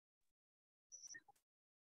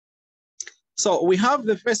So we have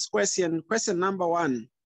the first question, question number 1.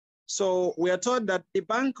 So we are told that the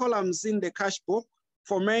bank columns in the cash book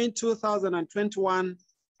for May 2021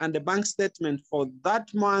 and the bank statement for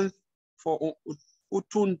that month for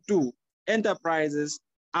Utuntu Enterprises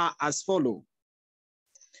are as follow.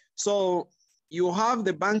 So you have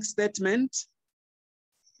the bank statement,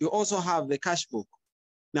 you also have the cash book.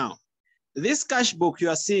 Now, this cash book you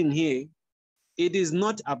are seeing here, it is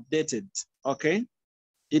not updated, okay?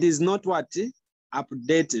 It is not what?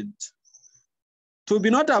 Updated. To be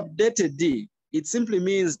not updated, it simply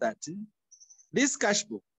means that this cash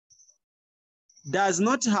book does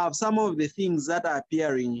not have some of the things that are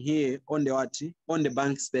appearing here on the what? On the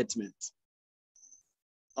bank statement.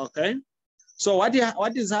 Okay? So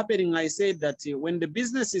what is happening, I said that when the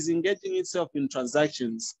business is engaging itself in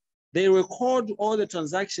transactions, they record all the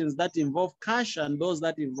transactions that involve cash and those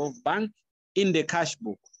that involve bank in the cash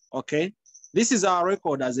book, okay? This is our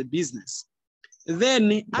record as a business.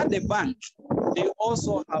 Then at the bank, they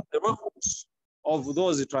also have the records of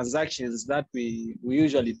those transactions that we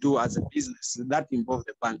usually do as a business that involve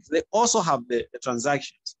the bank. They also have the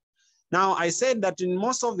transactions. Now, I said that in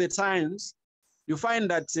most of the times, you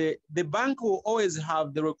find that the bank will always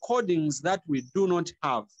have the recordings that we do not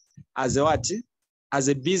have as a what? As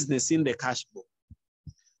a business in the cash book.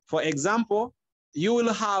 For example, you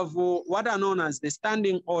will have what are known as the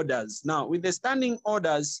standing orders. Now, with the standing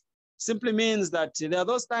orders, simply means that there are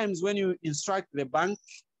those times when you instruct the bank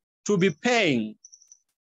to be paying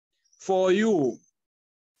for you,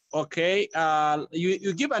 okay?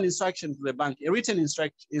 You give an instruction to the bank, a written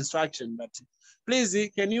instruction that, please,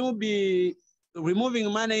 can you be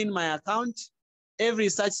removing money in my account every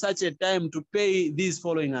such a time to pay these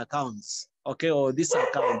following accounts, okay, or this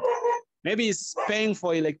account. Maybe it's paying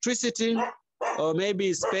for electricity, or maybe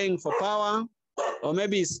it's paying for power, or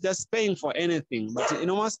maybe it's just paying for anything. But in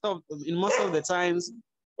most of the times,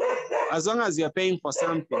 as long as you're paying for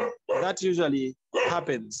something, that usually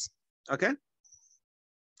happens, okay?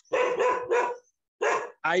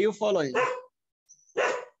 Are you following?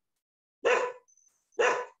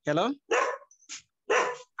 Hello?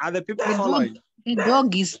 Are the people following? The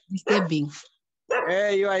dog is disturbing.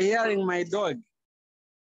 Hey, you are hearing my dog.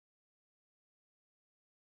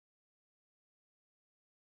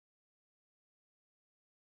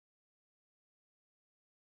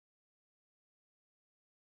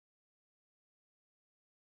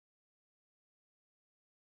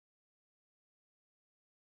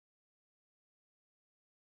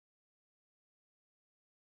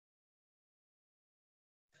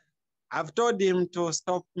 I've told him to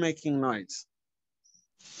stop making noise.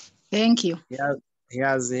 Thank you. He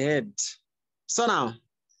has heard. So now,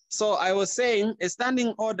 so I was saying a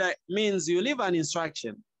standing order means you leave an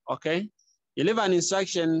instruction, okay? You leave an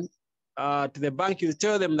instruction to the bank, you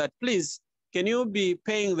tell them that, please, can you be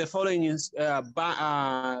paying the following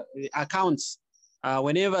accounts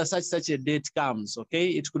whenever such a date comes, okay?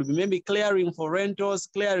 It could be maybe clearing for rentals,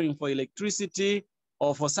 clearing for electricity,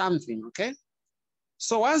 or for something, okay?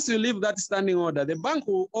 So once you leave that standing order, the bank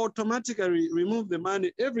will automatically remove the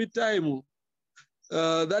money every time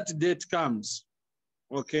that date comes,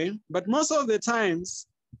 okay? But most of the times,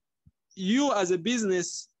 you as a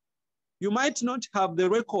business, you might not have the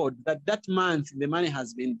record that that month the money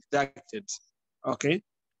has been deducted, okay?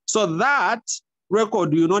 So that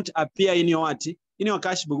record will not appear in your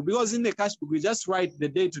cash book, because in the cash book, we just write the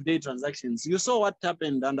day-to-day transactions. You saw what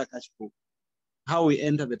happened under cash book, how we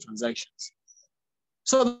enter the transactions.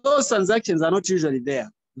 So those transactions are not usually there,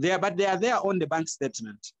 but they are there on the bank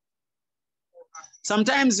statement.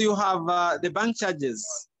 Sometimes you have the bank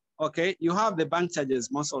charges, okay? You have the bank charges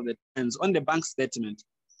most of the times on the bank statement.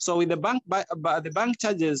 So with the bank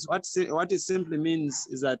charges, what it simply means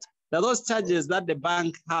is that there are those charges that the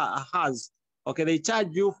bank has, okay? They charge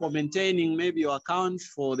you for maintaining maybe your account,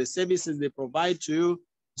 for the services they provide to you.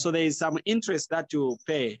 So there is some interest that you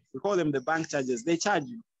pay. We call them the bank charges. They charge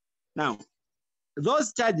you. Now,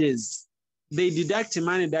 those charges, they deduct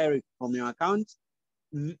money direct from your account.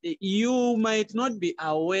 You might not be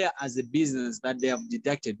aware as a business that they have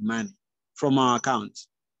deducted money from our account,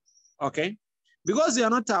 okay? Because you are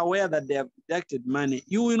not aware that they have deducted money,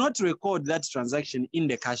 you will not record that transaction in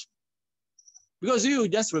the cash, because you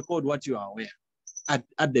just record what you are aware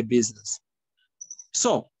at the business.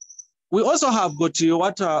 So we also have got to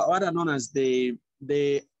what are known as the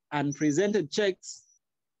unpresented checks.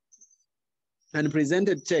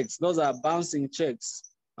 Unpresented checks, those are bouncing checks.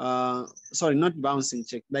 Sorry, not bouncing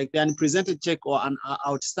check, like the unpresented check or an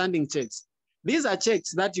outstanding checks. These are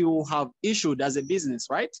checks that you have issued as a business,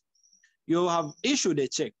 right? You have issued a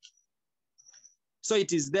check. So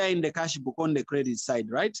it is there in the cash book on the credit side,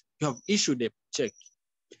 right? You have issued a check.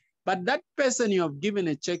 But that person you have given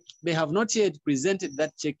a check, they have not yet presented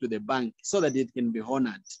that check to the bank so that it can be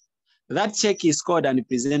honored. That check is called an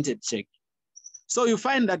presented check. So you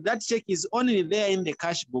find that that check is only there in the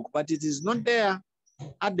cash book, but it is not there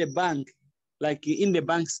at the bank, like in the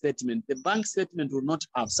bank statement. The bank statement will not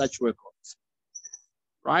have such records,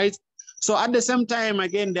 right? So at the same time,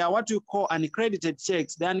 again, there are what we call uncredited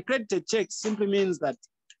checks. The uncredited checks simply means that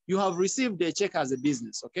you have received a check as a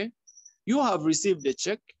business, okay? You have received a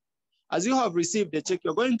check. As you have received the check,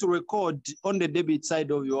 you're going to record on the debit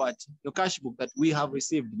side of your cash book that we have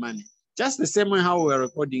received money. Just the same way how we're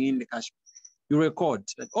recording in the cash book. You record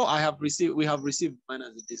that, oh, we have received money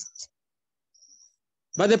as a business.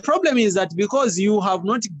 But the problem is that because you have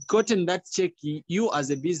not gotten that check, you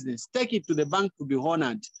as a business, take it to the bank to be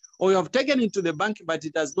honored, or you have taken it to the bank, but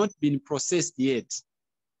it has not been processed yet.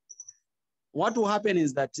 What will happen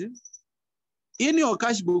is that in your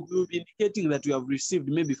cash book, you'll be indicating that you have received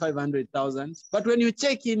maybe 500,000, but when you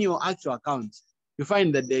check in your actual account, you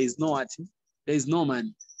find that there is no what? There is no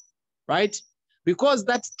money, right? Because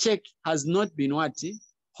that check has not been what?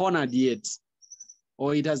 Honored yet,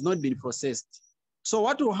 or it has not been processed. So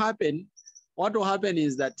what will happen? What will happen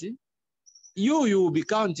is that you will be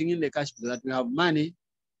counting in the cash book that we have money,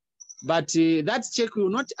 but that check will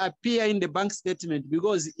not appear in the bank statement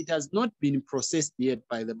because it has not been processed yet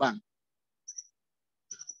by the bank.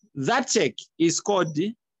 That check is called,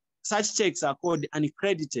 such checks are called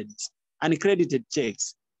uncredited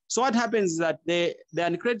checks. So what happens is that the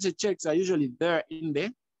uncredited checks are usually there in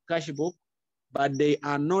the cash book, but they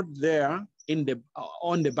are not there in the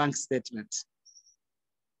on the bank statement.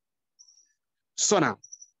 So now,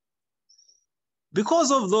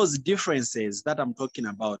 because of those differences that I'm talking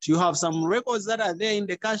about, you have some records that are there in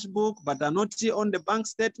the cash book, but are not on the bank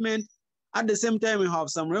statement. At the same time, you have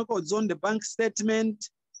some records on the bank statement,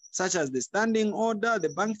 such as the standing order, the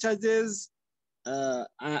bank charges,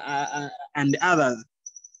 and other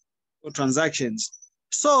transactions.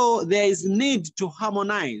 So there is need to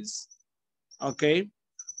harmonize, okay,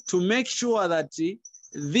 to make sure that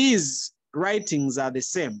these writings are the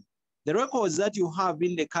same. The records that you have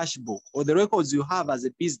in the cash book or the records you have as a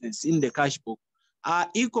business in the cash book are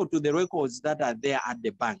equal to the records that are there at the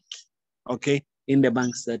bank, okay, in the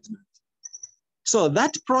bank statement. So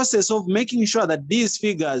that process of making sure that these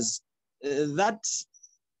figures, figures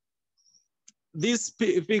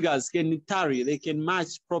can tally, they can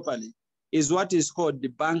match properly, is what is called the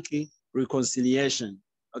bank reconciliation,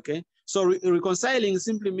 okay? So reconciling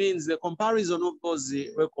simply means the comparison of those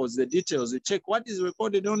records, the details. You check what is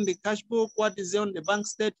recorded on the cash book, what is on the bank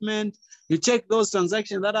statement. You check those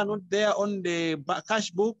transactions that are not there on the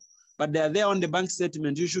cash book, but they are there on the bank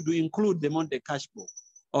statement. You should include them on the cash book,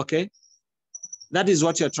 okay? That is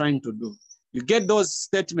what you're trying to do. You get those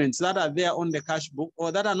statements that are there on the cash book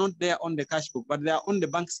or that are not there on the cash book, but they are on the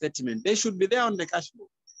bank statement. They should be there on the cash book.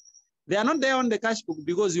 They are not there on the cash book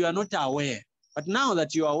because you are not aware. But now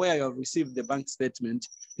that you are aware you have received the bank statement,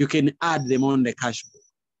 you can add them on the cash book,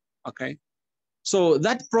 okay? So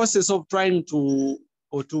that process of trying to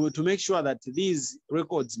make sure that these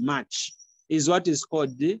records match is what is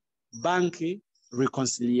called the bank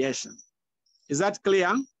reconciliation. Is that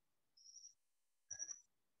clear?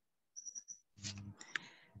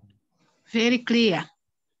 Very clear.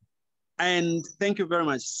 And thank you very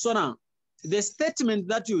much. So now, the statement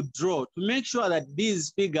that you draw to make sure that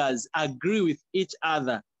these figures agree with each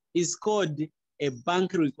other is called a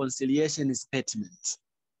bank reconciliation statement.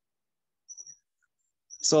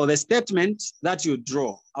 So the statement that you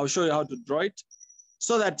draw, I'll show you how to draw it,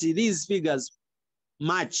 so that these figures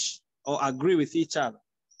match or agree with each other.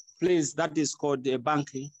 Please, that is called a bank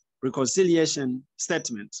reconciliation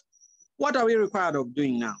statement. What are we required of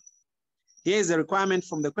doing now? Here is a requirement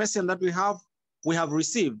from the question that we have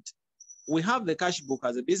received. We have the cash book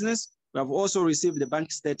as a business. We have also received the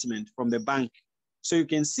bank statement from the bank. So you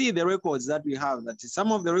can see the records that we have, that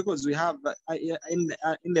some of the records we have in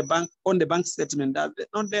the bank, on the bank statement, that are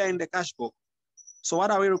not there in the cash book. So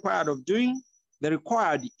what are we required of doing? The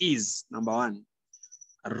required is, number one,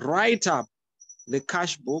 write up the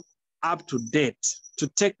cash book up to date to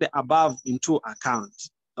take the above into account,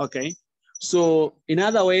 okay? So in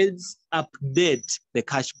other words, update the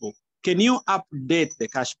cash book. Can you update the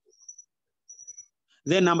cash book?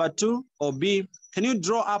 Then number two, or B, can you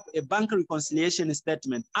draw up a bank reconciliation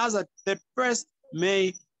statement as at 31st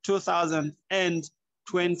May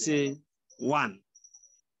 2021?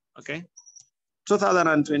 Okay,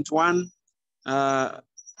 2021,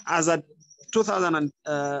 as at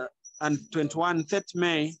 2021, 3rd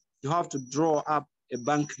May, you have to draw up a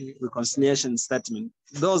bank reconciliation statement.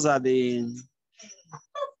 Those are the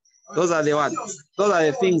what? Those are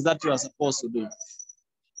the things that you are supposed to do.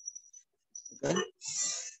 Okay.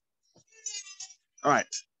 All right.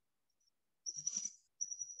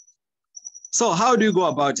 So how do you go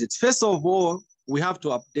about it? First of all, we have to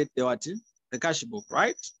update the what? The cash book,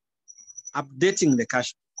 right? Updating the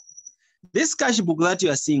cash book. This cash book that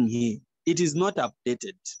you are seeing here, it is not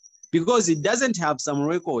updated because it doesn't have some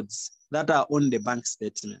records that are on the bank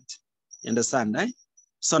statement. You understand, right?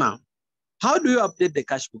 So now, how do you update the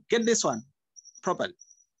cash book? Get this one properly.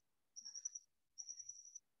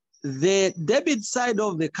 The debit side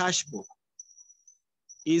of the cash book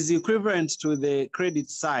is equivalent to the credit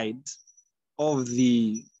side of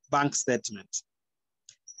the bank statement.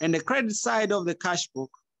 And the credit side of the cash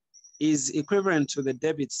book is equivalent to the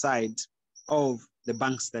debit side of the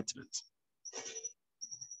bank statement.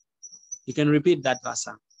 You can repeat that,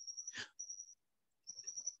 Vasa.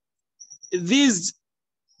 These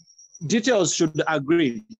details should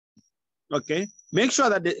agree, okay? Make sure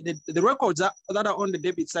that the records that are on the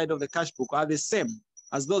debit side of the cash book are the same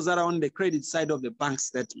as those that are on the credit side of the bank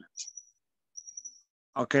statement,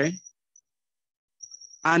 okay?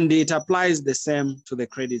 And it applies the same to the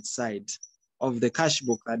credit side of the cash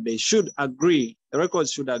book, that they should agree, the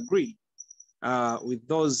records should agree with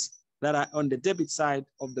those that are on the debit side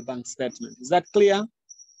of the bank statement. Is that clear?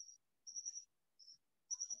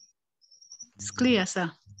 It's clear,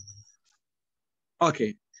 sir.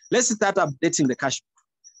 Okay, let's start updating the cash book.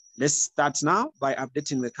 Let's start now by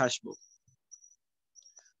updating the cash book.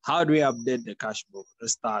 How do we update the cash book?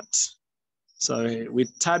 Let's start. So we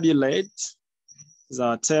tabulate, is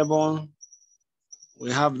our table.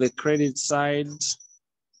 We have the credit side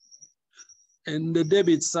and the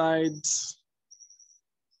debit side.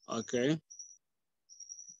 Okay.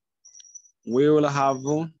 We'll have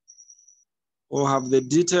the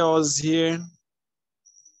details here.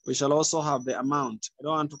 We shall also have the amount. I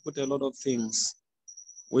don't want to put a lot of things.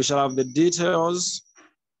 We shall have the details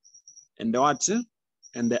and the what?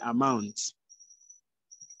 And the amount.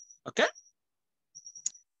 Okay?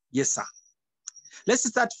 Yes, sir. Let's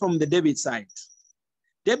start from the debit side.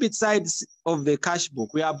 Debit side of the cash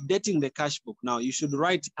book. We are updating the cash book. Now you should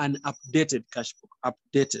write an updated cash book.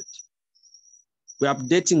 Updated. We're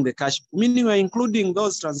updating the cash book, meaning we're including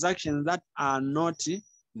those transactions that are not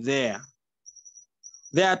there.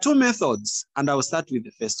 There are two methods, and I'll start with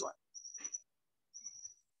the first one.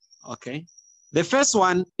 Okay. The first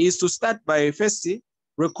one is to start by first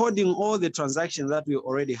recording all the transactions that we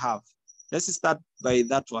already have. Let's start by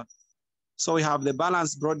that one. So we have the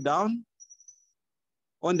balance brought down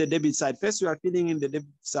on the debit side. First, we are filling in the debit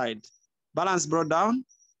side. Balance brought down,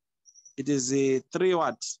 it is a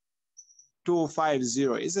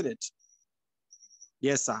 3,250, isn't it?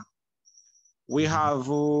 Yes, sir. We have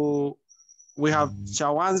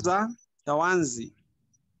Chawanzi,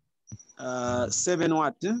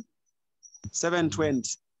 720.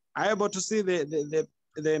 Are you able to see the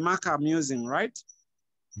marker I'm using, right?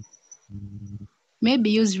 Maybe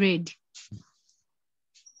use red.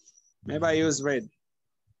 Maybe I use red.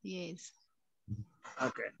 Yes.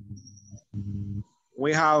 Okay.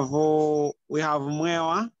 We have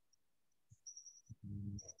Mwewa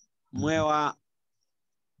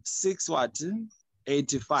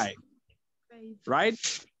 685,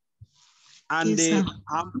 right? And yes,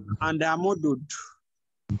 and Amudud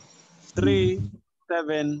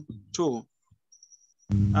 372,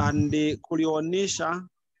 and the Kulionisha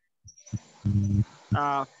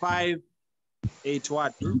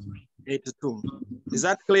 582. Is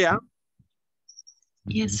that clear?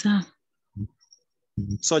 Yes, sir.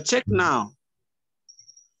 So check now.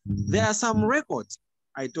 There are some records,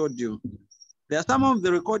 I told you. There are some of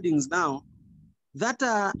the recordings now that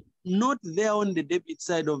are not there on the debit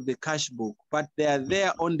side of the cash book, but they are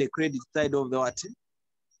there on the credit side of the what?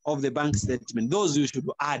 Of the bank statement. Those you should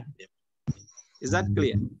add them. Is that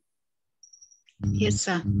clear? Yes,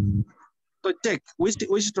 sir. So check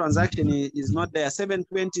which transaction is not there.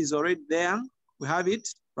 720 is already there. We have it,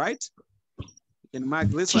 right? You can mark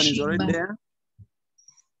this one is already there.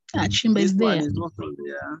 This one is also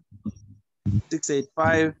there.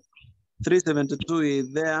 685, 372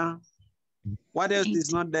 is there. What else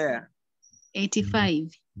is not there?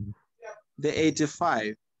 85. The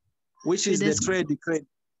 85, which is the trade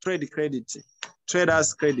credit,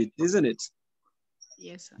 trader's credit, isn't it?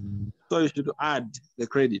 Yes, sir. So you should add the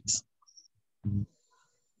credit.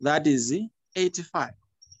 That is 85.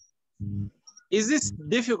 Is this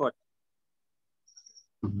difficult?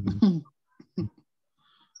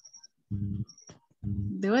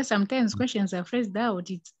 There were sometimes questions are phrased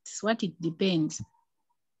out. It's what it depends.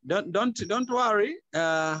 Don't worry.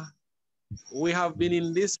 We have been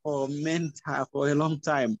in this for a long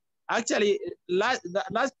time. Actually, last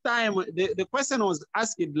time the question was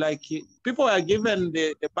asked, like people are given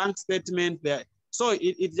the bank statement there. So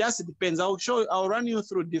it just depends. I'll run you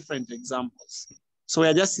through different examples. So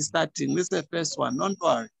we're just starting. This is the first one. Don't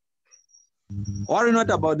worry. Worry not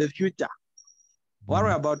about the future.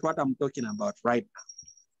 Worry about what I'm talking about right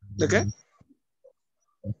now. Okay?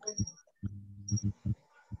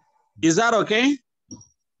 Is that okay?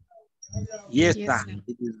 Yes, Yes, sir.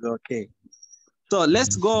 It is okay. So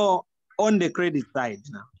let's go on the credit side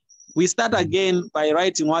now. We start again by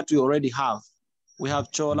writing what we already have. We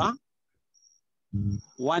have Chola,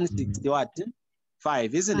 160 what?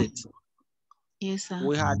 5, isn't it? Yes, sir.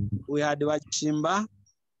 We had Wachimba,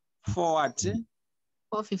 4 what?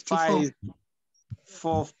 454.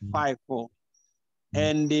 5454.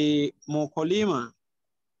 And the Mokolima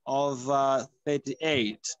of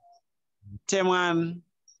 38. Teman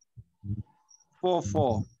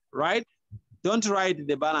 44, right? Don't write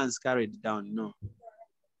the balance carried down, no.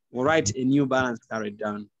 We'll write a new balance carried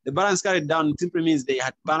down. The balance carried down simply means they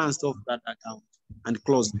had balanced off that account and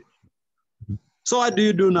closed it. So what do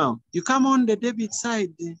you do now? You come on the debit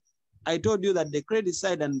side. I told you that the credit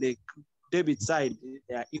side and the debit side,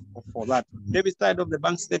 they are equal for that. Debit side of the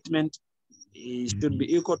bank statement should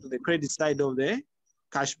be equal to the credit side of the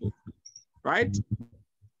cash book, right?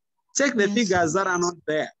 Check the figures that are not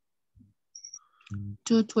there.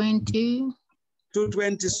 220.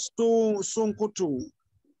 220, Sunkutu.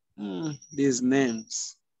 These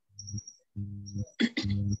names.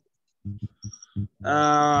 2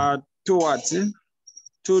 what? 220.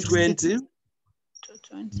 220.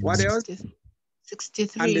 What else?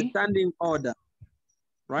 63. And the standing order,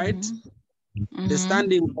 right? The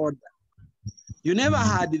standing order. You never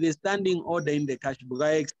had the standing order in the cash book.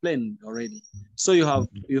 I explained already. So you have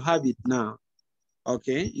it now.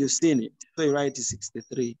 Okay, you've seen it. So you write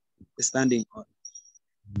 63, the standing order.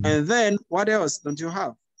 And then what else don't you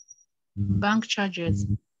have? Bank charges.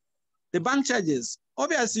 The bank charges.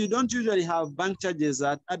 Obviously, you don't usually have bank charges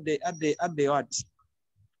at the what?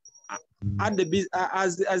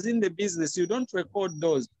 As in the business, you don't record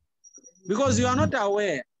those because you are not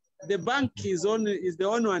aware. The bank is the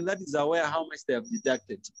only one that is aware how much they have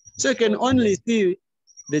deducted. So you can only see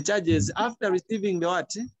the charges after receiving the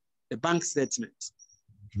what? The bank statement.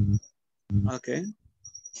 Okay.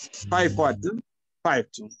 5 what?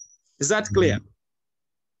 5.2. Is that clear?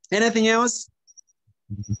 Anything else?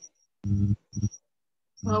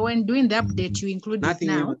 Well, when doing the update, you include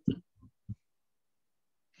Nothing it now. else.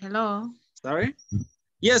 Hello? Sorry?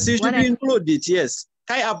 Yes, you should include it, yes.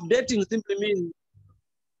 Updating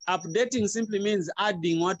simply means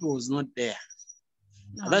adding what was not there.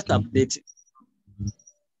 Okay. That's updating.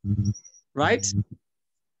 Right?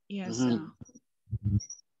 Yes, sir.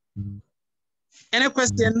 Any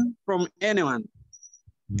question from anyone?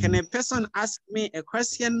 Can a person ask me a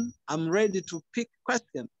question? I'm ready to pick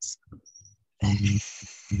questions.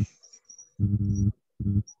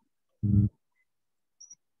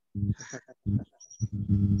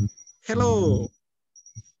 Hello.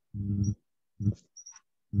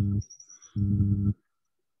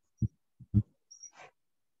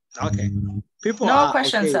 Okay. People no are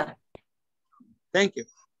questions, okay. sir. Thank you.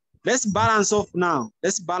 Let's balance off now.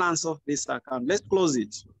 Let's balance off this account. Let's close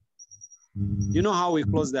it. You know how we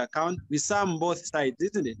close the account? We sum both sides,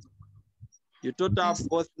 isn't it? You total up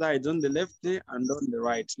both sides on the left and on the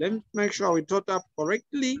right. Let me make sure we total up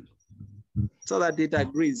correctly so that it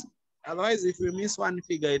agrees. Otherwise, if we miss one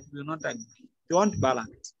figure, it will not agree. It won't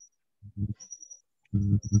balance.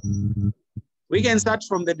 We can start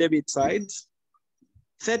from the debit side.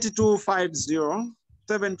 3250,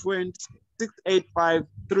 720, 685,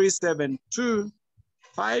 372,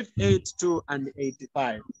 582, and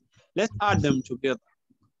 85. Let's add them together.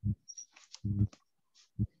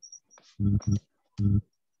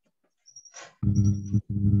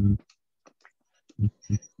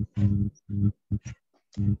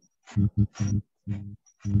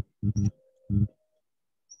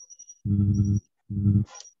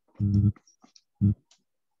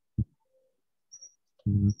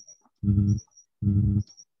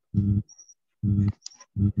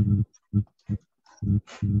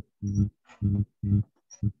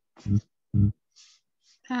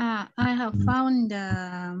 I have found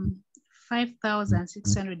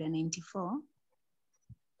 5,694.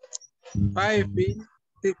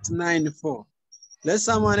 5,694. Let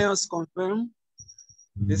someone else confirm.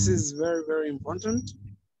 This is very, very important.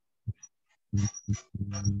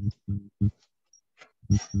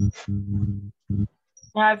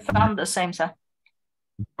 I found the same, sir.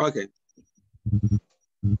 Okay.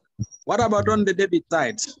 What about on the debit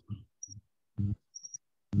side?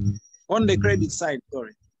 On the credit side,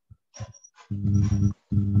 sorry.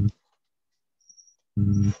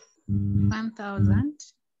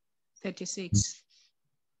 1,036.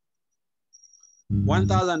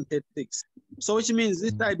 1,036. So which means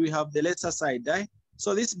this side we have the lesser side, right?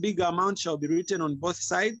 So this big amount shall be written on both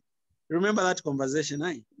sides. Remember that conversation,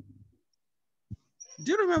 eh?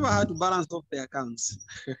 Do you remember how to balance off the accounts?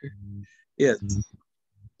 Yes.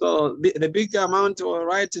 So the big amount, will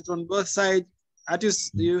write it on both sides. At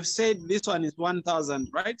least you said this one is 1,000,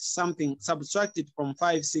 right? Something subtracted from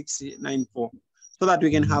 5,694, so that we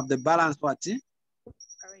can have the balance what?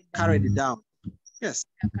 Carried down. Yes.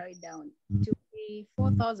 Carried down to be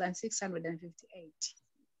 4,658.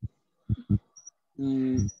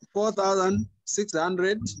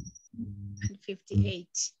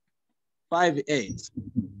 4,658. 58.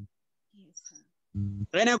 Yes, sir.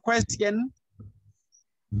 Any question?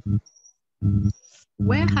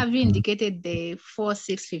 Where have you indicated the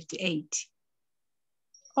 4,658?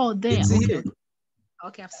 Oh, there. It's okay. here.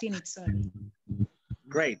 Okay, I've seen it. Sorry.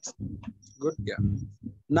 Great. Good. Yeah.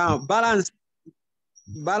 Now balance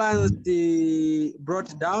the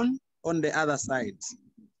brought down on the other side.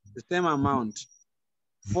 The same amount.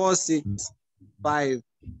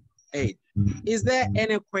 4,658. Is there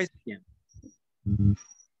any question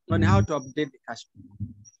on how to update the cash flow?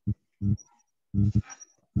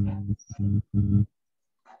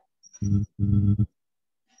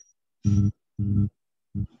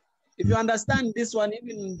 If you understand this one,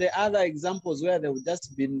 even the other examples where there would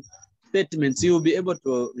just been statements, you will be able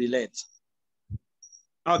to relate.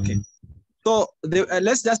 Okay. So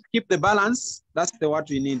let's just keep the balance. That's what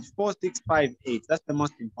we need. 4,658. That's the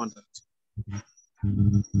most important.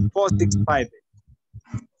 4,658.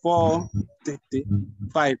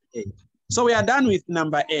 4,658. So we are done with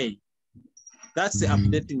number A. That's the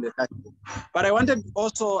updating the cash book. But I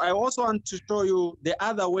also want to show you the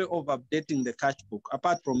other way of updating the cash book,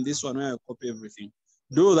 apart from this one where I copy everything.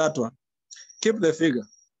 Do that one. Keep the figure.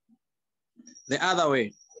 The other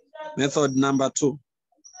way, method number 2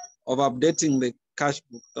 of updating the cash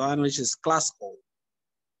book, the one which is classical.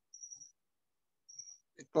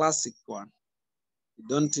 The classic one. You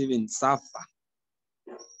don't even suffer.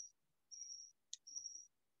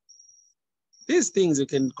 These things, you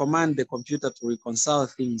can command the computer to reconcile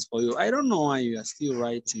things for you. I don't know why you are still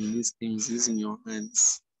writing these things using your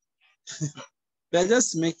hands. They're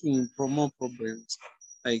just making more problems,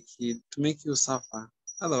 like to make you suffer.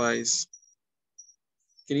 Otherwise,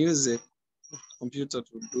 you can use the computer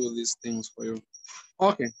to do these things for you.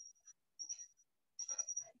 Okay.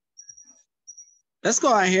 Let's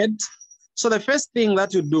go ahead. So the first thing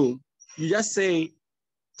that you do, you just say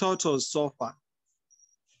totals so far.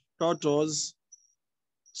 Totals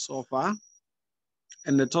so far,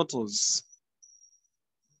 and the totals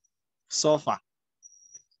so far.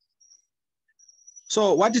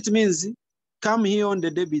 So what it means, come here on the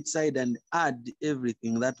debit side and add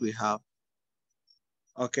everything that we have.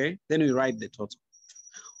 Okay, then we write the total.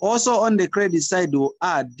 Also on the credit side, we'll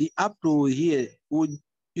add the up to here. You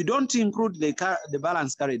don't include the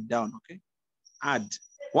balance carried down, okay? Add.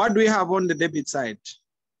 What do we have on the debit side?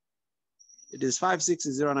 It is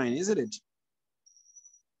 5,609, isn't it?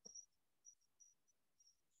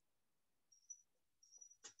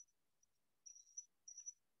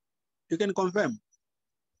 You can confirm.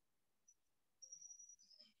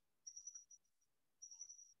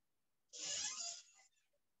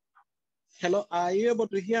 Hello, are you able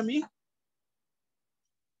to hear me?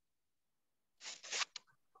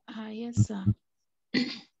 Yes, sir. You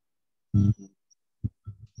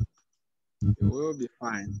will be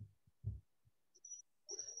fine.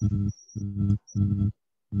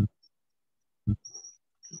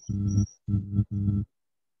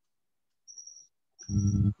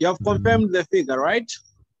 You have confirmed the figure, right?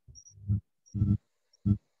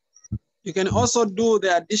 You can also do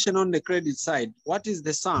the addition on the credit side. What is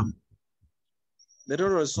the sum? The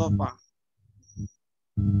total so far.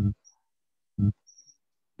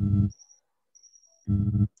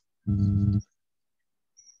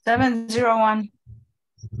 701.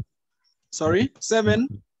 Sorry,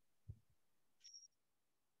 7?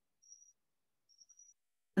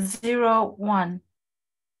 01.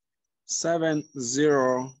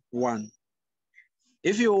 701.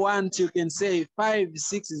 If you want, you can say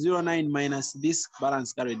 5,609 minus this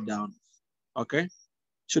balance carried down. Okay,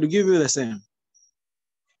 should give you the same.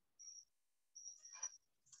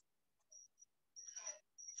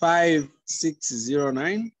 Five,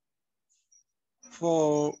 609,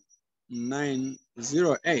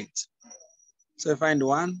 4908. So find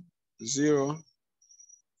 1, 0,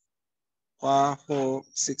 4,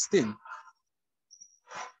 16.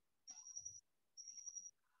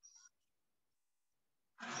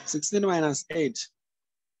 16 minus 8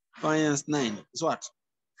 minus 9 is what?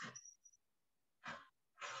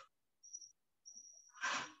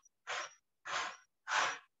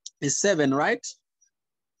 It's 7, right?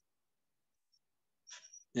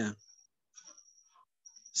 Yeah.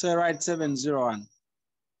 So write 701.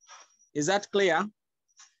 Is that clear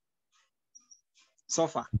so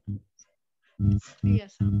far?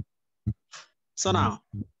 Yes, sir. So now,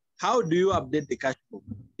 how do you update the cash book?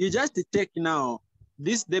 You just take now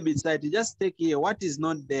this debit side, you just take here what is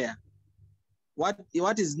not there. What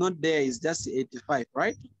is not there is just 85,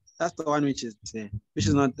 right? That's the one which is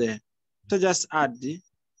not there. So just add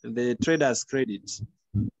the trader's credit,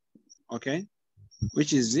 okay,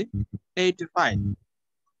 which is 85.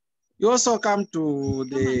 You also come to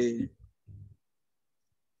the,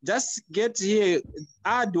 just get here,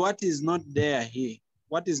 add what is not there here,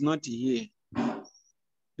 what is not here,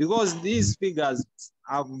 because these figures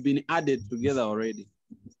have been added together already.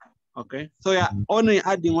 Okay, so you're only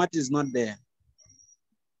adding what is not there.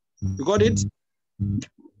 You got it?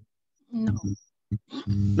 No.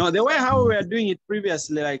 No, the way how we were doing it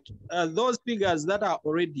previously, like those figures that are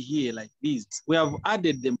already here, like these, we have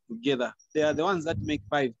added them together. They are the ones that make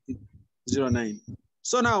 5609.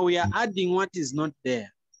 So now we are adding what is not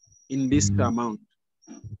there in this amount.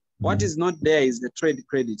 What is not there is the trade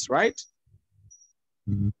credits, right?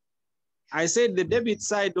 I said the debit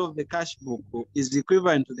side of the cash book is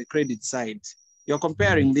equivalent to the credit side. You're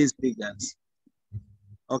comparing these figures.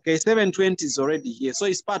 Okay, 720 is already here. So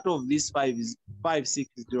it's part of this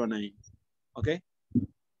 5609. Okay?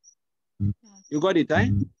 You got it,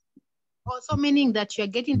 eh? Also meaning that you're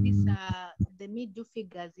getting this the middle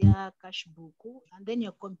figures, yeah, cash book, and then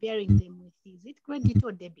you're comparing them with, is it credit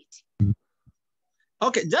or debit?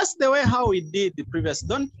 Okay, just the way how we did the previous.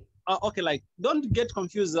 Don't okay, like don't get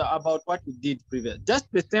confused about what we did previous. Just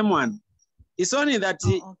the same one. It's only that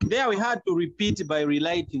there we had to repeat by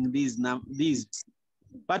relighting these.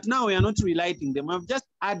 But now we are not relighting them. I've just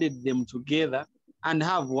added them together and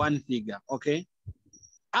have one figure, okay?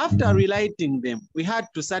 After relighting them, we had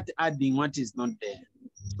to start adding what is not there.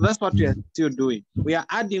 So that's what we are still doing. We are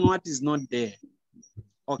adding what is not there,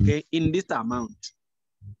 okay, in this amount,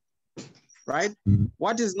 right?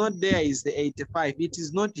 What is not there is the 85. It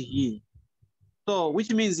is not here. So,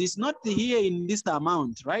 which means it's not here in this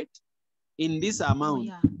amount, right? In this amount.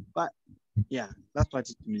 Yeah. But yeah, that's what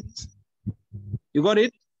it means. You got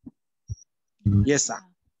it? Yes, sir.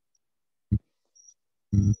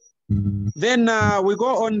 Then we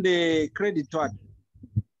go on the credit one.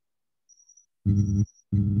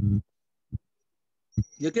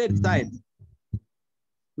 The credit side.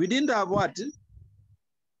 We didn't have what?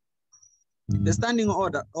 The standing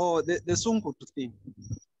order or the Sunku to thing.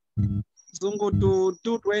 Sunku to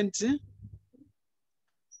 220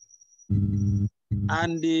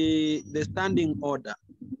 and the standing order,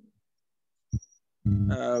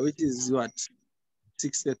 which is what?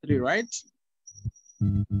 63, right?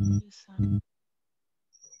 Yes, sir.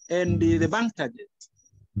 And the bank charges,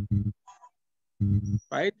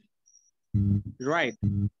 right? Right.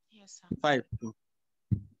 Yes, sir. 52.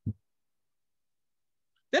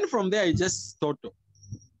 Then from there, you just total.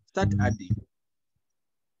 Start adding.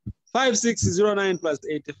 5609 plus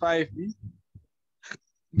 85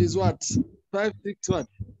 is what?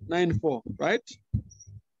 5694, right?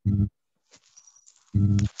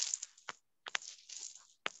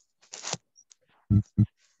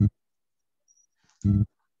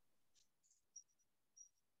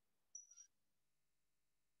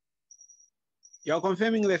 You're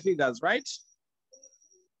confirming the figures, right?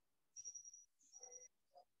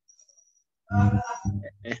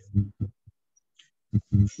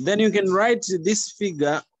 Then you can write this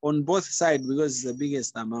figure on both sides because it's the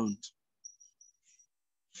biggest amount.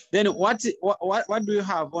 Then what do you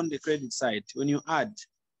have on the credit side when you add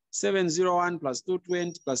 701 plus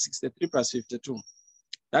 220 plus 63 plus 52?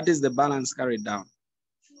 That is the balance carried down.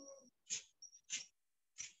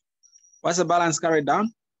 What's the balance carried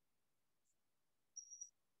down?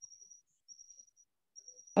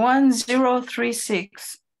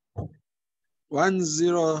 1036.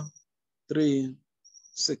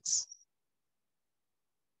 1036.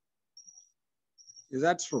 Is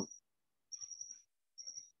that true?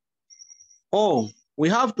 Oh, we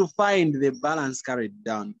have to find the balance carried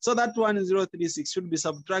down. So that 1036 should be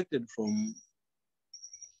subtracted from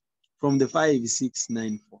the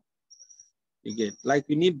 5694. You get, like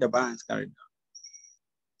we need the balance carried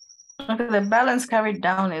down. Okay, the balance carried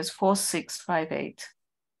down is 4658.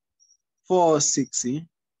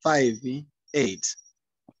 4658.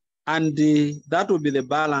 And that will be the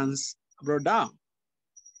balance brought down.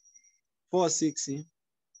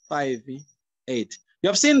 4658. You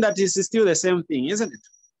have seen that it's still the same thing, isn't it?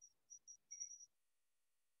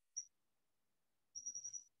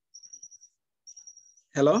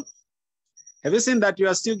 Hello? Have you seen that you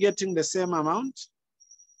are still getting the same amount?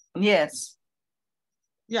 Yes.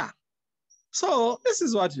 Yeah. So this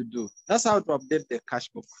is what you do. That's how to update the cash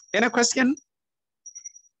book. Any question?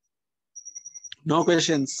 No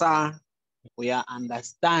question, sir. We are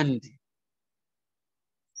understanding.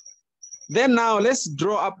 Then now let's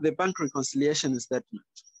draw up the bank reconciliation statement.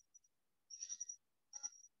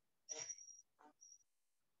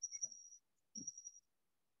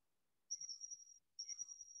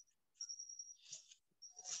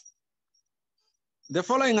 The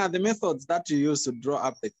following are the methods that you use to draw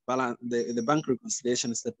up the balance, the bank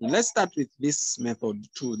reconciliation statement. Let's start with this method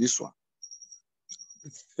too, this one.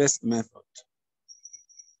 The first method.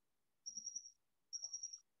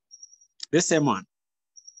 The same one.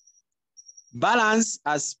 Balance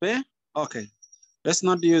as per, okay. Let's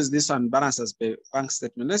not use this one, balance as per bank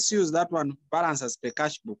statement. Let's use that one, balance as per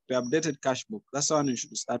cash book, the updated cash book. That's the one you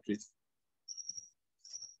should start with.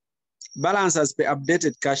 Balance as per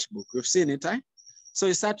updated cash book. We've seen it, right? So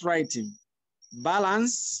you start writing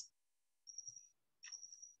balance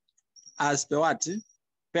as per what?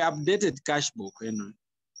 Per updated cash book. You know.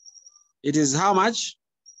 It is how much?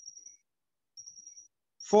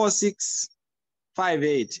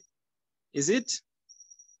 4658. Is it?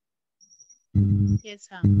 Yes,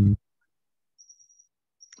 sir.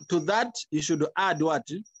 To that, you should add what?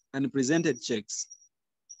 Unpresented checks.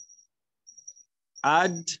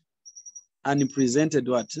 Add unpresented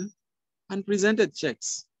what? Unpresented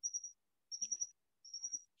checks.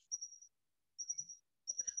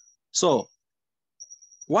 So,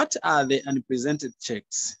 what are the unpresented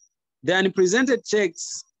checks? The unpresented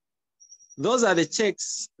checks, those are the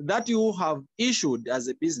checks that you have issued as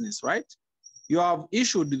a business, right? You have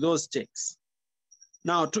issued those checks.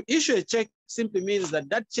 Now, to issue a check simply means that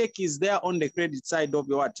that check is there on the credit side of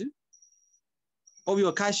your what? Of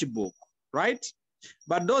your cash book, right?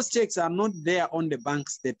 But those checks are not there on the bank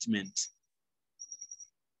statement.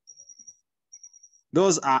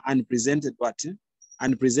 Those are unpresented what?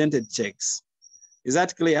 Unpresented checks. Is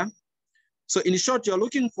that clear? So in short, you're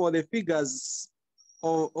looking for the figures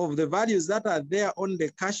of the values that are there on the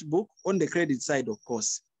cash book, on the credit side, of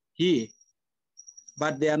course, here.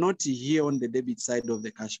 But they are not here on the debit side of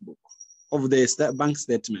the cash book, of the bank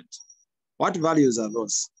statement. What values are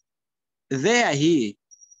those? They are here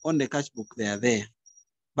on the cash book, they are there,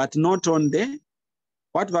 but not on the,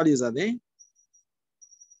 what values are they?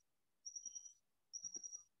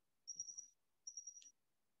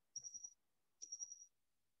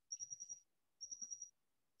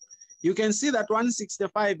 You can see that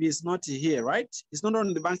 165 is not here, right? It's not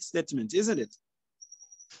on the bank statement, isn't it?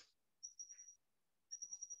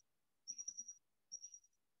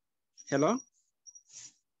 Hello?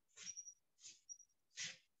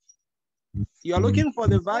 You're looking for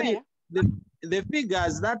the value, the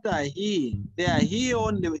figures that are here. They are here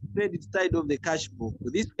on the credit side of the cash book,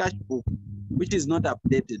 this cash book, which is not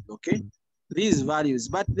updated, okay? These values,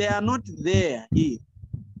 but they are not there here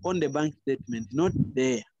on the bank statement, not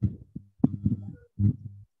there.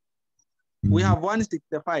 We have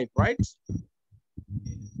 165, right?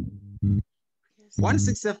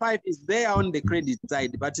 165 is there on the credit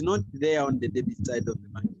side, but not there on the debit side of the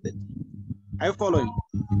bank statement. Are you following?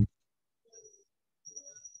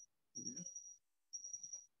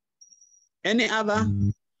 Any other?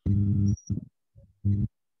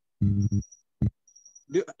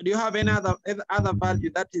 Do you have any other value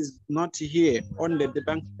that is not here on the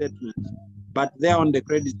bank statement, but there on the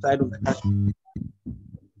credit side of the cash?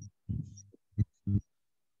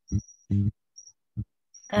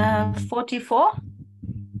 44.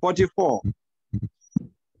 44.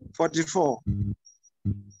 44.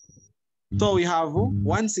 So we have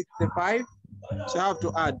 165. So you have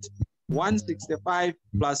to add 165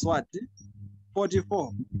 plus what?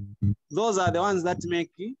 44. Those are the ones that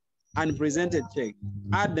make unpresented check.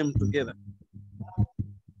 Add them together.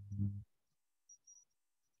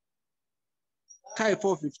 Kai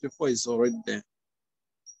 454 is already there.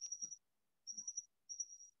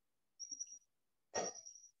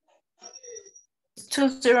 It's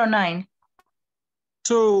 209.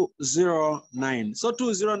 209. So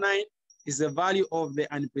 209 is the value of the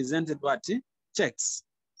unpresented what? Checks.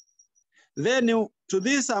 Then to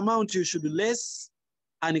this amount, you should less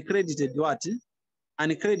uncredited what?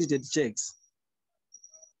 Uncredited checks.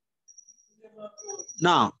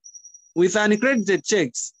 Now, with uncredited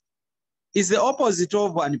checks, it's the opposite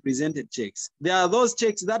of unpresented checks. There are those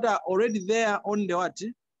checks that are already there on the what?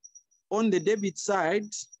 On the debit side.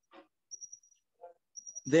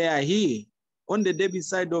 They are here on the debit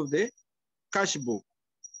side of the cash book,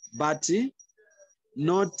 but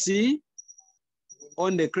not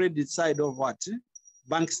on the credit side of what?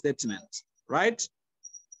 Bank statement, right?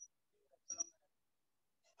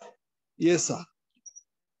 Yes, sir.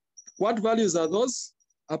 What values are those?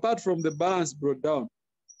 Apart from the balance brought down.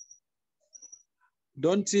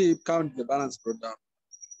 Don't count the balance brought down.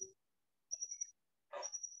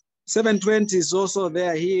 720 is also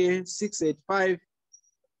there here. 685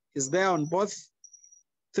 is there on both.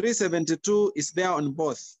 372 is there on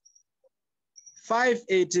both.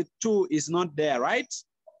 582 is not there, right?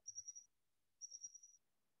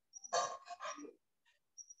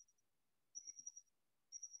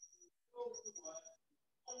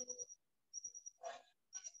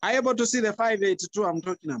 Are you able to see the 582 I'm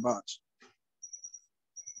talking about?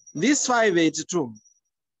 This 582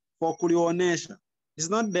 for kulionesha is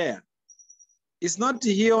not there. It's not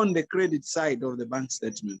here on the credit side of the bank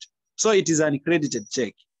statement. So it is an uncredited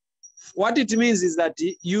check. What it means is that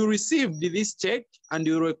you received this check and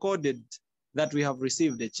you recorded that we have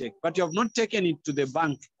received the check, but you have not taken it to the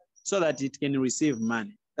bank so that it can receive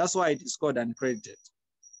money. That's why it is called uncredited.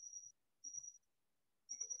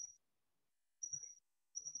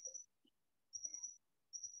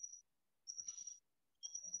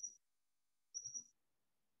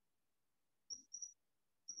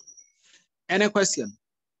 Any question?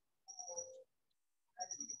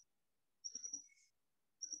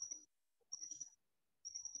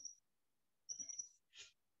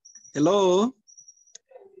 Hello?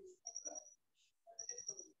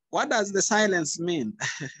 What does the silence mean?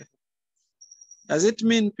 Does it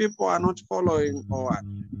mean people are not following or what?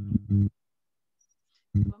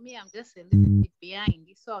 For me, I'm just a little bit behind,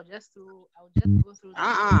 so I'll just go through.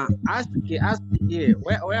 Ask here.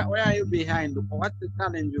 Where are you behind? What's the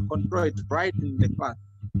challenge? You control it right in the class.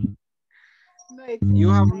 No, you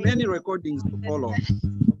have many recordings to follow.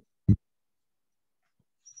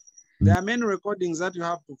 There are many recordings that you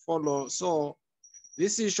have to follow. So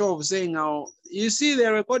this issue of saying how you see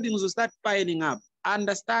the recordings will start piling up.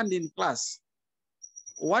 Understand in class.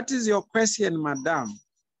 What is your question, madam?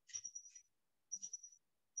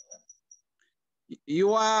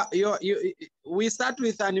 We start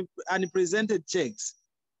with unpresented checks.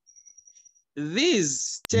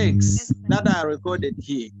 These checks that are recorded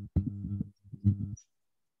here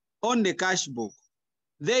on the cash book,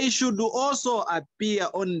 they should also appear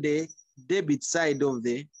on the debit side of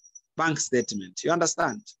the bank statement. You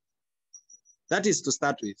understand? That is to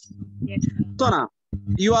start with. Yes. So now,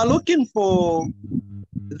 you are looking for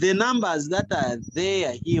the numbers that are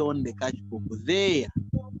there here on the cash book, there,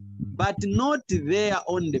 but not there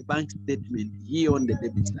on the bank statement here on the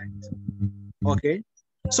debit side. Okay?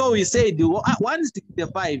 So we say the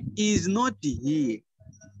 165 is not here,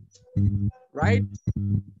 right?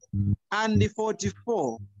 And the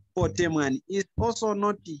 44 for term 1 is also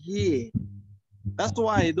not here. That's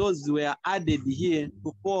why those were added here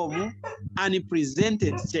to form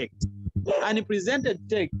unpresented check. Unpresented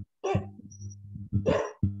check.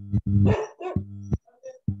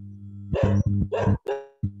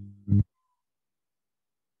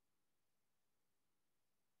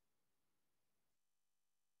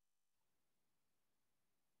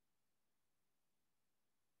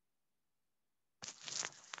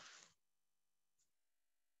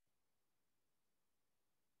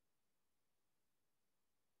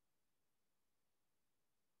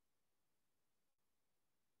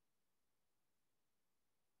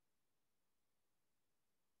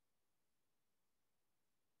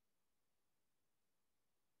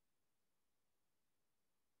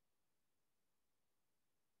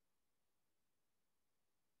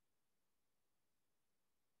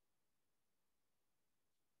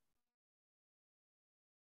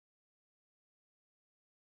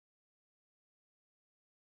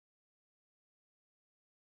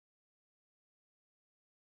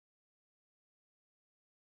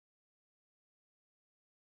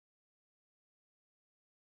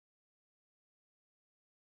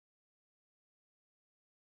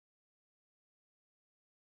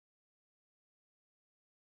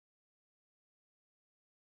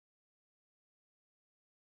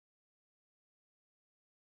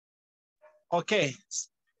 Okay,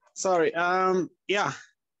 sorry. Yeah.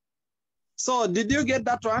 So did you get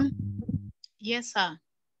that one? Yes, sir.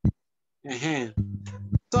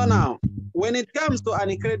 So now, when it comes to an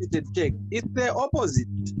accredited check, it's the opposite.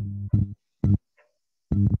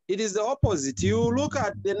 It is the opposite. You look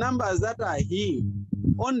at the numbers that are here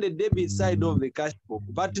on the debit side of the cash book,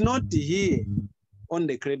 but not here on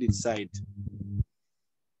the credit side.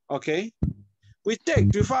 Okay? We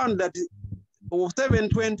checked, we found that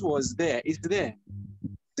 720 was there, it's there.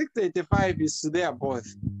 685 is there both.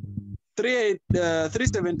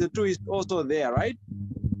 372 is also there, right?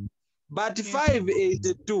 But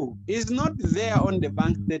 582 is not there on the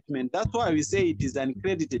bank statement. That's why we say it is an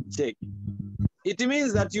uncredited check. It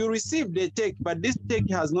means that you received a check, but this check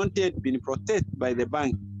has not yet been processed by the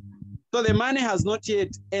bank. So the money has not yet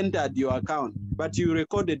entered your account, but you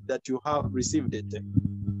recorded that you have received a check.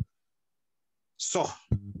 So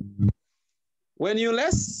when you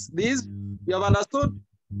list these, you have understood?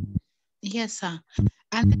 Yes, sir.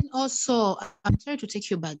 And then also, I'm trying to take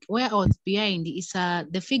you back. Where I was behind is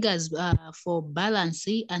the figures for balance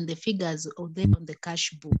and the figures of them on the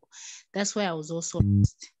cash book. That's why I was also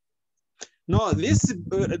lost. No, this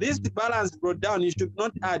balance brought down, you should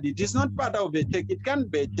not add it. It's not part of a check. It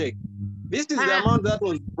can't be a check. This is the amount that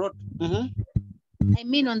was brought. I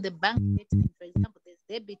mean on the bank statement, for example, there's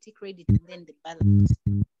debit, credit, and then the balance.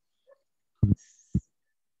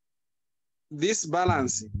 This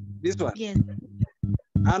balance, this one? Yes.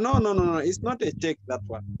 No. It's not a check, that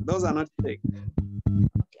one. Those are not checks. Okay.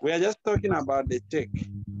 We are just talking about the check.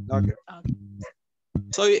 Okay. Okay.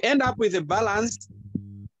 So you end up with a balance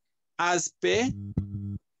as per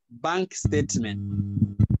bank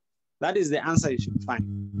statement. That is the answer you should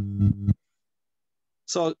find.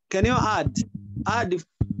 So can you add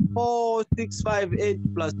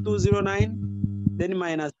 4658 plus 209, then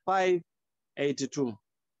minus 582.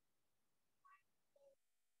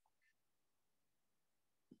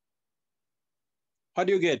 What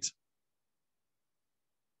do you get?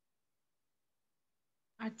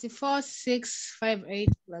 4,658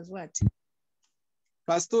 plus what?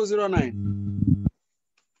 Plus 209.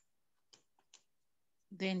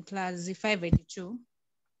 Then plus the 582.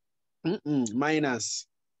 Minus.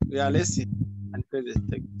 We are less and credit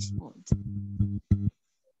check.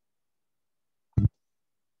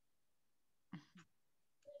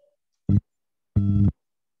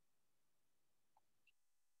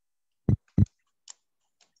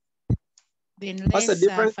 Then what's the less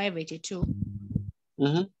difference? 582.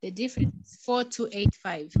 The difference is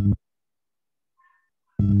 4285.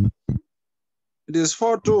 It is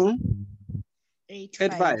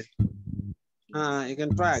 4285. You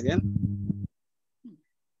can try again.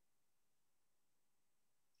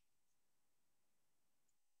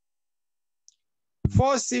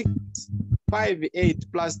 4658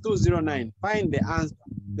 plus 209. Find the answer.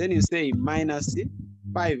 Then you say minus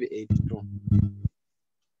 582.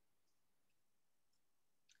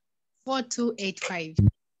 4285.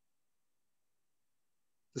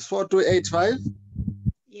 It's 4285?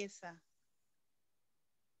 Yes, sir.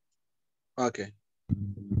 Okay.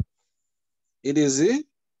 It is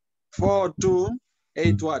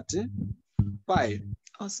 428 what? 5.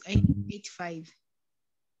 Also 885.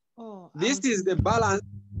 Oh, this is the balance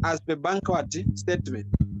as per bank what? Statement.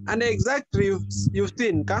 And exactly you've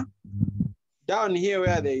seen, down here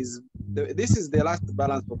where there is, this is the last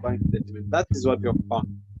balance for bank statement. That is what you've found.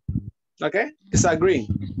 Okay? It's agreeing.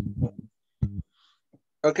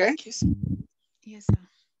 Okay? Yes, sir.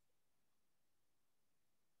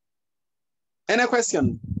 Any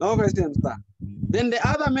question? No questions, sir. Then the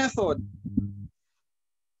other method,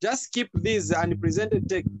 just keep these unpresented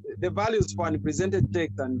text, the values for unpresented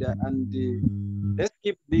text, and let's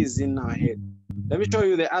keep these in our head. Let me show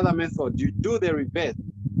you the other method. You do the reverse,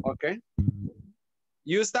 okay?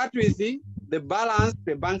 You start with the balance,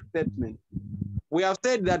 the bank statement. We have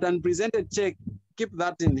said that unpresented check, keep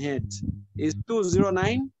that in head, is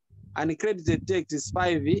 209, and credited check is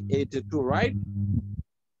 582, right?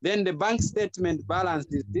 Then the bank statement balance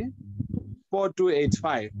is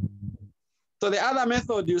 4285. So the other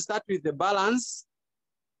method, you start with the balance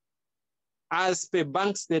as per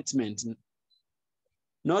bank statement,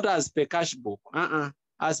 not as per cash book,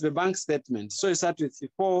 as per bank statement. So you start with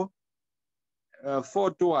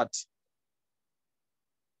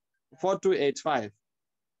 4285.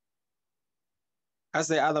 That's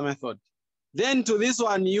the other method. Then to this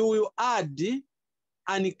one, you will add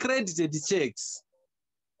uncredited checks.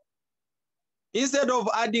 Instead of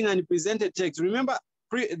adding unpresented checks, remember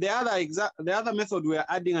the other method, we are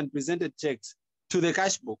adding unpresented checks to the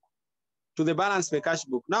cash book, to the balance per cash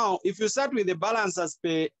book. Now, if you start with the balance as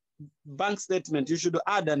per bank statement, you should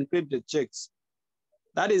add uncredited checks.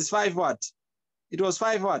 That is 5 what? It was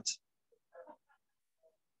 5 what?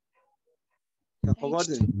 I've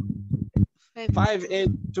forgotten.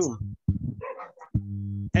 582.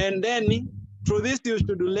 And then through this, you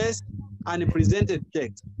should do less unpresented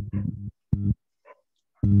checks.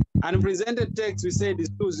 Unpresented text, we said,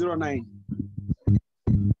 is 209.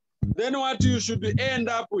 Then what you should end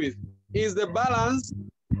up with is the balance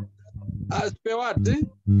as per what?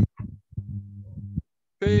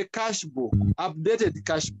 Per per cash book, updated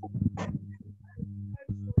cash book.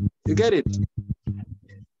 You get it?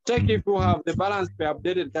 Check if you have the balance per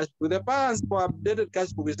updated cash book. The balance for updated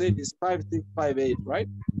cash book is 5658, right?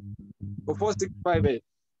 Or 4658.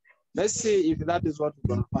 Let's see if that is what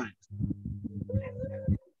we're gonna find.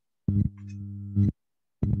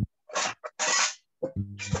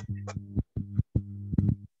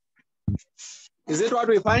 Is it what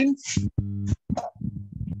we find?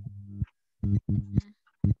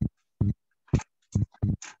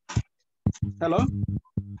 Hello?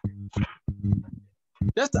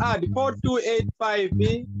 Just add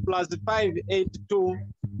 4285B plus 582,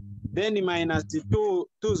 then minus the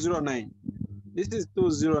 209. This is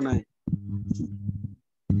 209.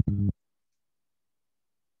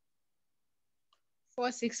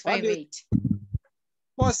 4658.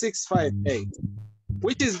 4658,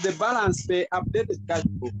 which is the balance per updated cash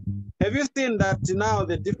book. Have you seen that now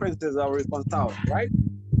the differences are reconciled, right?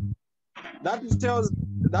 That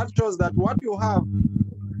shows that what you have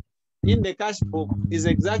in the cash book is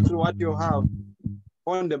exactly what you have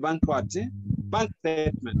on the bank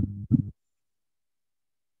statement.